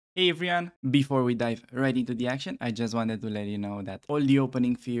Hey everyone, before we dive right into the action, I just wanted to let you know that all the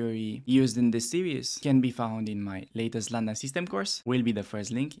opening theory used in this series can be found in my latest London system course, will be the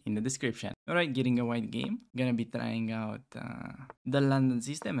first link in the description. Alright, getting a wide game, gonna be trying out the London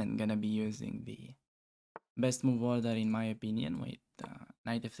system and gonna be using the best move order in my opinion with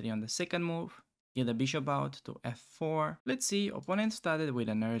knight f3 on the second move, get the bishop out to f4. Let's see, opponent started with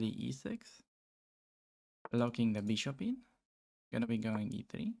an early e6, locking the bishop in, gonna be going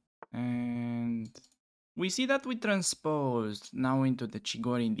e3. And we see that we transposed now into the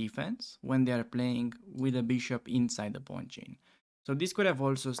Chigorin defense when they are playing with a bishop inside the pawn chain. So this could have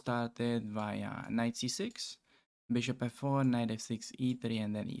also started via knight c6, bishop f4, knight f6, e3,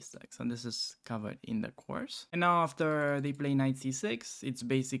 and then e6. So this is covered in the course. And now after they play knight c6, it's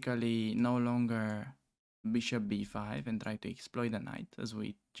basically no longer bishop b5 and try to exploit the knight as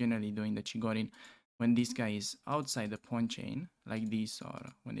we generally do in the Chigorin when this guy is outside the pawn chain, like this, or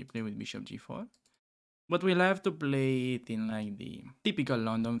when they play with bishop g4. But we'll have to play it in like the typical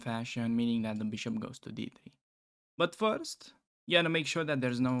London fashion, meaning that the bishop goes to d3. But first, you gotta make sure that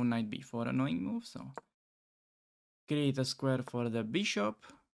there's no knight b4 annoying move, so create a square for the bishop,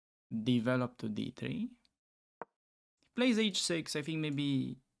 develop to d3. Plays h6, I think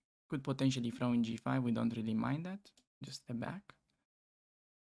maybe could potentially throw in g5, we don't really mind that, just step back.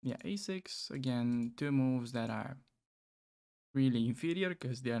 Yeah, a6, again, two moves that are really inferior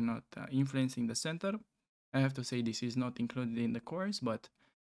because they are not influencing the center. I have to say this is not included in the course, but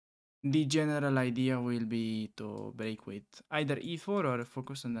the general idea will be to break with either e4 or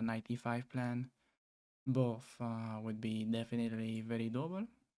focus on the knight e5 plan. Both would be definitely very doable.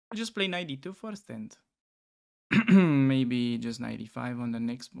 Just play knight e2 first and maybe just knight e5 on the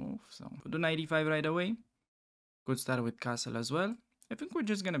next move. So do knight e5 right away. Could start with castle as well. I think we're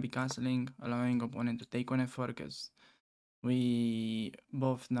just gonna be castling, allowing opponent to take on f4 because we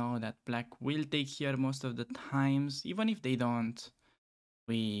both know that black will take here most of the times. Even if they don't,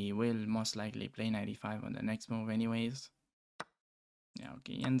 we will most likely play 95 on the next move anyways. Yeah,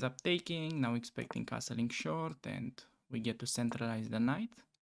 okay, ends up taking, now expecting castling short, and we get to centralize the knight.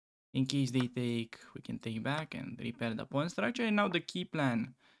 In case they take, we can take back and repair the pawn structure. And now the key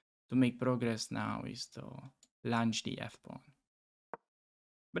plan to make progress now is to launch the f-pawn.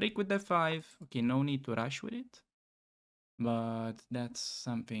 Break with f5, okay, no need to rush with it. But that's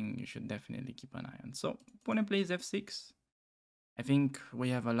something you should definitely keep an eye on. So opponent plays f6. I think we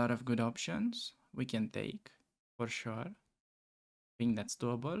have a lot of good options we can take for sure. I think that's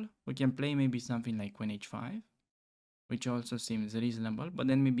doable. We can play maybe something like queen h5, which also seems reasonable, but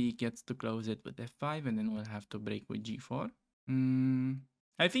then maybe he gets to close it with f5 and then we'll have to break with g4.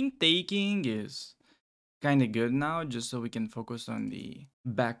 I think taking is kind of good now just so we can focus on the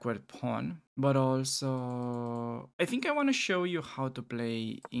backward pawn, but also I think I want to show you how to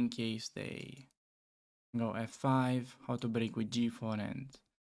play in case they go f5, how to break with g4, and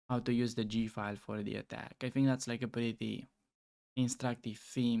how to use the g file for the attack. I think that's like a pretty instructive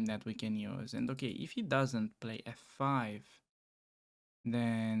theme that we can use. And okay, if he doesn't play f5,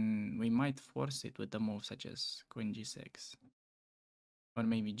 then we might force it with a move such as queen g6, or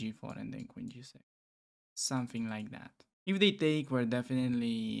maybe g4 and then queen g6, something like that. If they take, we're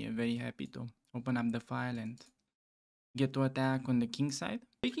definitely very happy to open up the file and get to attack on the king side.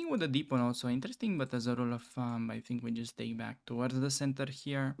 Taking with the d pawn also interesting, but as a rule of thumb, I think we just take back towards the center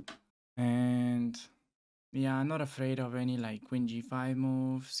here. And yeah, I'm not afraid of any like queen g5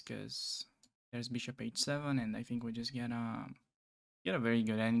 moves because there's bishop h7, and I think we just get a very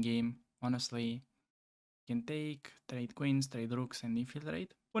good endgame. Honestly, can take, trade queens, trade rooks, and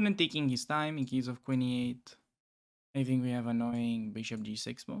infiltrate. Opponent taking his time in case of queen e8. I think we have annoying bishop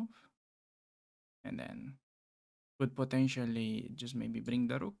g6 move, and then could potentially just maybe bring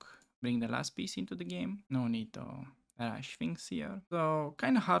the rook, bring the last piece into the game. No need to rush things here. So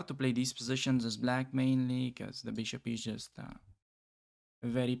kind of hard to play these positions as black mainly because the bishop is just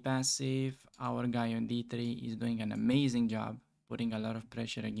very passive. Our guy on d3 is doing an amazing job putting a lot of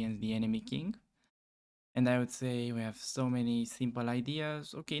pressure against the enemy king. And I would say we have so many simple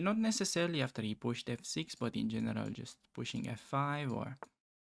ideas. Okay, not necessarily after he pushed f6, but in general just pushing f5 or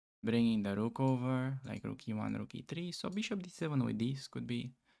bringing the rook over, like rook e1, rook e3. So bishop d7 with this could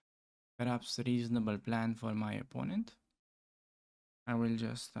be perhaps a reasonable plan for my opponent. I will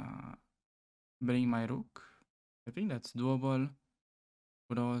just bring my rook. I think that's doable.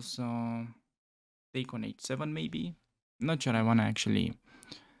 Could also take on h7 maybe. Not sure I want to actually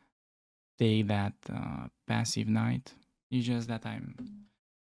take that passive knight. It's just that I'm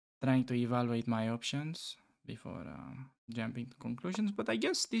trying to evaluate my options before jumping to conclusions. But I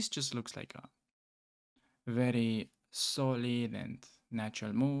guess this just looks like a very solid and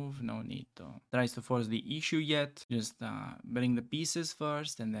natural move. No need to tries to force the issue yet. Just bring the pieces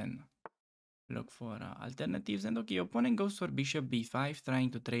first and then look for alternatives. And okay, opponent goes for bishop b5,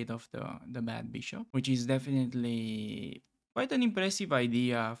 trying to trade off the bad bishop, which is definitely quite an impressive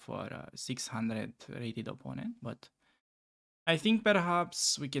idea for a 600 rated opponent. But I think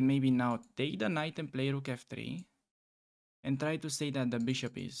perhaps we can maybe now take the knight and play rook f3 and try to say that the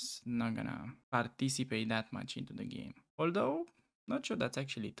bishop is not gonna participate that much into the game. Although, not sure that's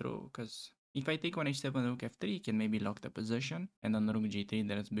actually true, because if I take on h7 rook f3, it can maybe lock the position, and on rook g3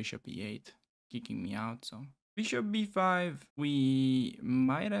 there's bishop e8, kicking me out, so... Bishop b5, we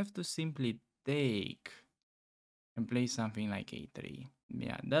might have to simply take and play something like a3.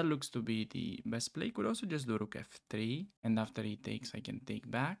 Yeah, that looks to be the best play. Could also just do rook f3, and after he takes, I can take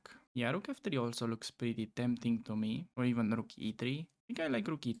back. Yeah, rook f3 also looks pretty tempting to me, or even rook e3. I think I like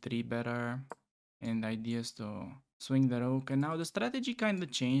rook e3 better, and ideas to swing the rook. And now the strategy kind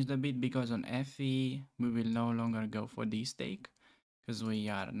of changed a bit, because on fe, we will no longer go for this take, because we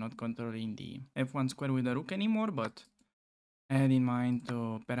are not controlling the f1 square with the rook anymore, but I had in mind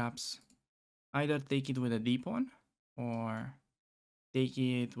to perhaps either take it with a d pawn, or take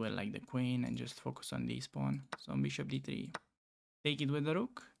it with like the queen and just focus on this pawn. So bishop d3. Take it with the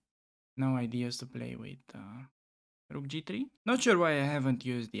rook. No ideas to play with rook g3. Not sure why I haven't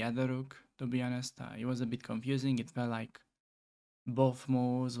used the other rook, to be honest. It was a bit confusing. It felt like both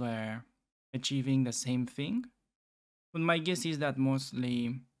moves were achieving the same thing. But my guess is that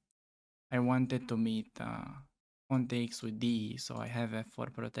mostly I wanted to meet pawn takes with d, so I have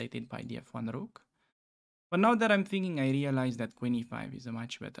f4 protected by the f1 rook. But now that I'm thinking, I realize that queen e5 is a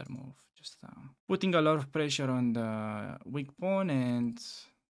much better move. Just putting a lot of pressure on the weak pawn, and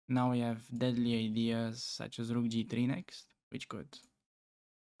now we have deadly ideas such as rook g3 next, which could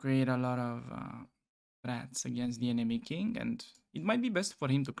create a lot of threats against the enemy king, and it might be best for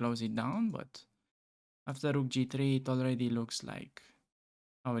him to close it down, but after rook g3, it already looks like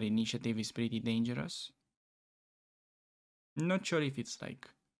our initiative is pretty dangerous. Not sure if it's like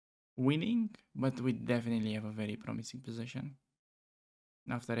winning, but we definitely have a very promising position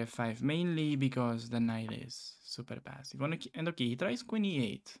after f5, mainly because the knight is super passive. And okay, he tries queen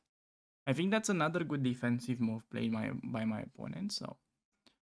e8. I think that's another good defensive move played by my opponent, so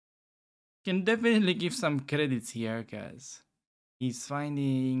can definitely give some credits here, because he's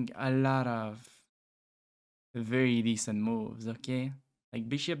finding a lot of very decent moves, okay? Like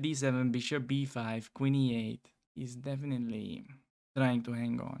bishop d7, bishop b5, queen e8. He's definitely trying to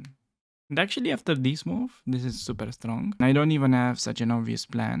hang on. And actually, after this move, this is super strong. I don't even have such an obvious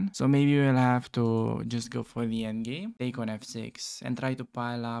plan. So maybe we'll have to just go for the endgame, take on f6, and try to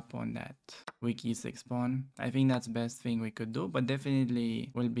pile up on that weak e6 pawn. I think that's the best thing we could do, but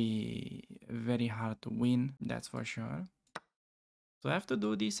definitely will be very hard to win, that's for sure. So I have to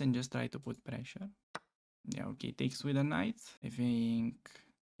do this and just try to put pressure. Yeah, okay, takes with a knight. I think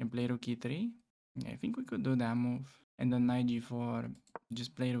can play rook e3. Yeah, I think we could do that move. And then knight g4,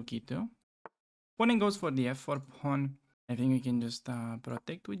 just play rook e2. Opponent goes for the f4 pawn. I think we can just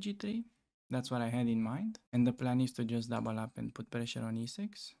protect with g3. That's what I had in mind. And the plan is to just double up and put pressure on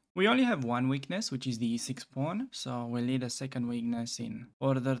e6. We only have one weakness, which is the e6 pawn. So we'll need a second weakness in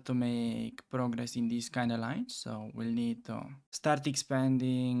order to make progress in these kind of lines. So we'll need to start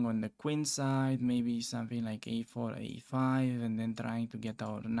expanding on the queen side, maybe something like a4, a5, and then trying to get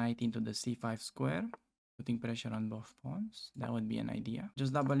our knight into the c5 square. Putting pressure on both pawns. That would be an idea.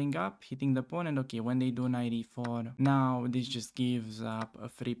 Just doubling up, hitting the pawn, and okay, when they do knight e4, now this just gives up a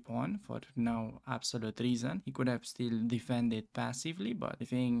free pawn for no absolute reason. He could have still defended passively, but I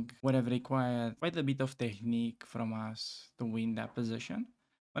think would have required quite a bit of technique from us to win that position.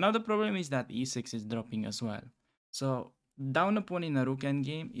 But now the problem is that e6 is dropping as well. So down a pawn in a rook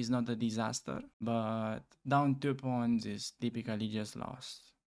endgame is not a disaster, but down 2 pawns is typically just lost.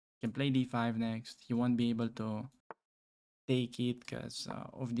 Can play d5 next. He won't be able to take it because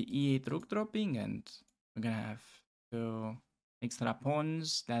of the e8 rook dropping, and we're gonna have 2 extra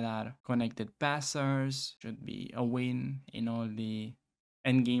pawns that are connected passers. Should be a win in all the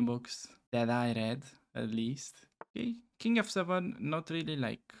endgame books that I read, at least. Okay, king f7, not really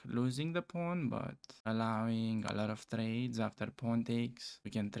like losing the pawn, but allowing a lot of trades after pawn takes.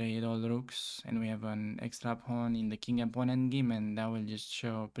 We can trade all rooks, and we have an extra pawn in the king and pawn endgame, and that will just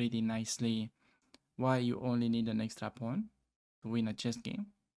show pretty nicely why you only need an extra pawn to win a chess game.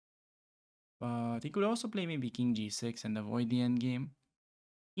 But he could also play maybe king g6 and avoid the endgame.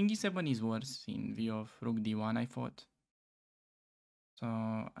 King e7 is worse in view of rook d1, I thought. So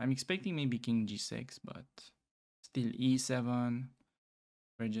I'm expecting maybe king g6, but still e7.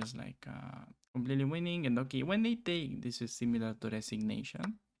 We're just like completely winning. And okay, when they take, this is similar to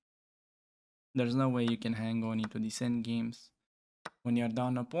resignation. There's no way you can hang on into these end games when you're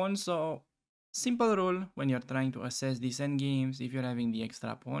down a pawn. So simple rule when you're trying to assess these end games, if you're having the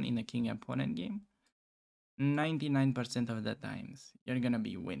extra pawn in a king and pawn end game, 99% of the times you're gonna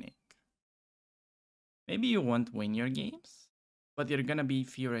be winning. Maybe you won't win your games, but you're gonna be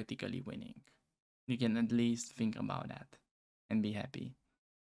theoretically winning. You can at least think about that and be happy.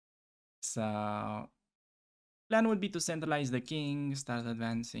 So plan would be to centralize the king, start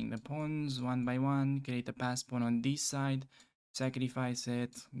advancing the pawns one by one, create a pass pawn on this side, sacrifice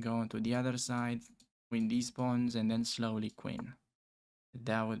it, go on to the other side, win these pawns, and then slowly queen.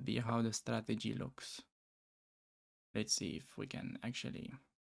 That would be how the strategy looks. Let's see if we can actually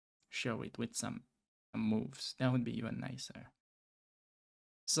show it with some moves. That would be even nicer.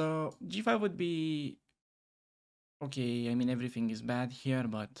 So g5 would be okay. I mean, everything is bad here,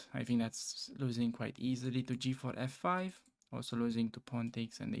 but I think that's losing quite easily to g4, f5. Also losing to pawn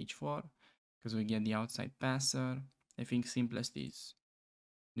takes and h4 because we get the outside passer. I think simplest is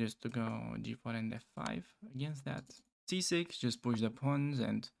just to go g4 and f5 against that. c6, just push the pawns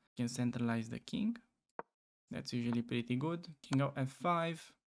and can centralize the king. That's usually pretty good. King of f5,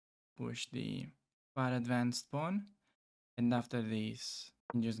 push the far advanced pawn. And after this, you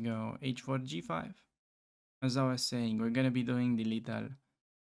can just go h4, g5. As I was saying, we're gonna be doing the little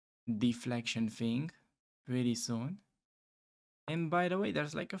deflection thing pretty soon. And by the way,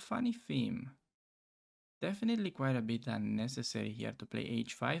 there's like a funny theme. Definitely quite a bit unnecessary here to play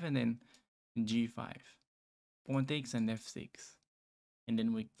h5 and then g5. Pawn takes and f6. And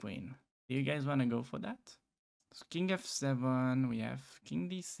then we queen. Do you guys want to go for that? So king f7, we have king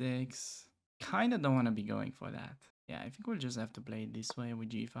d6. Kinda don't want to be going for that. Yeah, I think we'll just have to play it this way with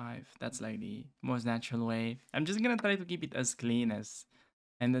g5. That's like the most natural way. I'm just gonna try to keep it as clean as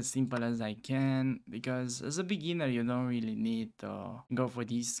and as simple as I can, because as a beginner you don't really need to go for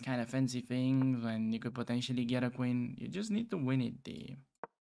these kind of fancy things when you could potentially get a queen. You just need to win it the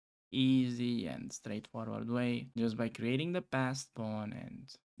easy and straightforward way just by creating the passed pawn. And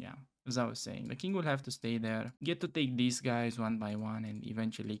yeah, as I was saying, the king will have to stay there, get to take these guys one by one, and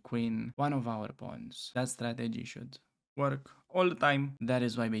eventually queen one of our pawns. That strategy should work all the time. That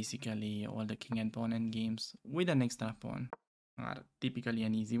is why basically all the king and pawn end games with an extra pawn are typically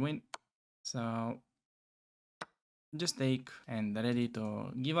an easy win. So just take and ready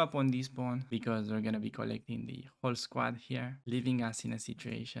to give up on this pawn because we're gonna be collecting the whole squad here, leaving us in a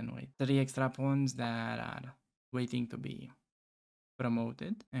situation with 3 extra pawns that are waiting to be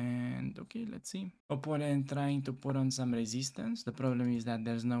promoted. And okay, let's see. Opponent trying to put on some resistance. The problem is that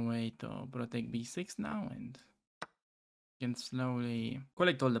there's no way to protect b6 now, and can slowly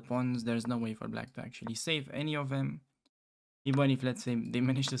collect all the pawns. There's no way for black to actually save any of them. Even if, let's say, they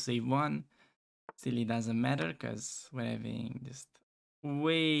manage to save one, still it doesn't matter because we're having just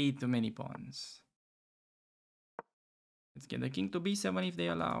way too many pawns. Let's get the king to b7 if they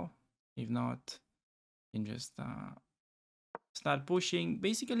allow. If not, you can just start pushing.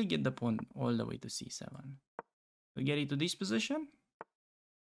 Basically get the pawn all the way to c7. So get it to this position.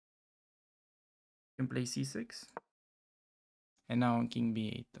 You can play c6. And now on king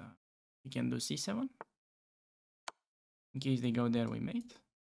b8, we can do c7. In case they go there, we mate.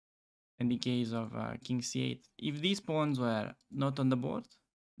 In the case of king c8, if these pawns were not on the board,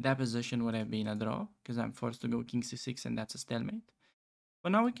 that position would have been a draw because I'm forced to go king c6 and that's a stalemate.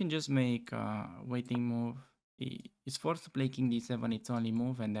 But now we can just make a waiting move. It's forced to play king d7, its only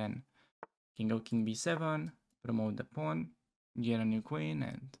move, and then can go king b7, promote the pawn, get a new queen,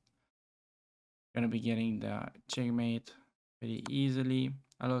 and gonna be getting the checkmate very easily.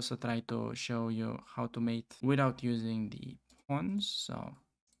 I'll also try to show you how to mate without using the pawns. So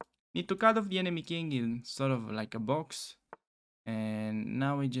need to cut off the enemy king in sort of like a box. And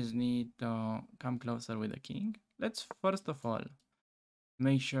now we just need to come closer with the king. Let's first of all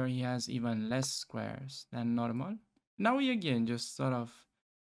make sure he has even less squares than normal. Now we again just sort of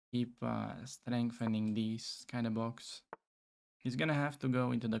keep strengthening this kind of box. He's gonna have to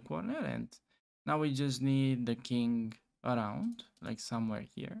go into the corner, and now we just need the king around, like somewhere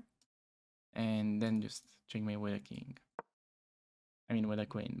here. And then just checkmate with a king. I mean with a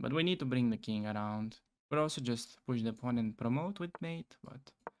queen. But we need to bring the king around. But also just push the pawn and promote with mate,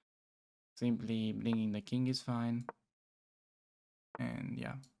 but simply bringing the king is fine. And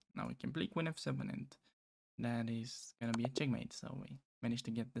yeah, now we can play queen f7 and that is gonna be a checkmate. So we managed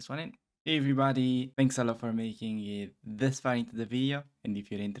to get this one in. Hey everybody, thanks a lot for making it this far into the video. And if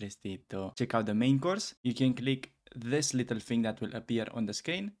you're interested to check out the main course, you can click this little thing that will appear on the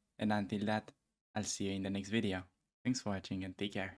screen. And until that, I'll see you in the next video. Thanks for watching and take care.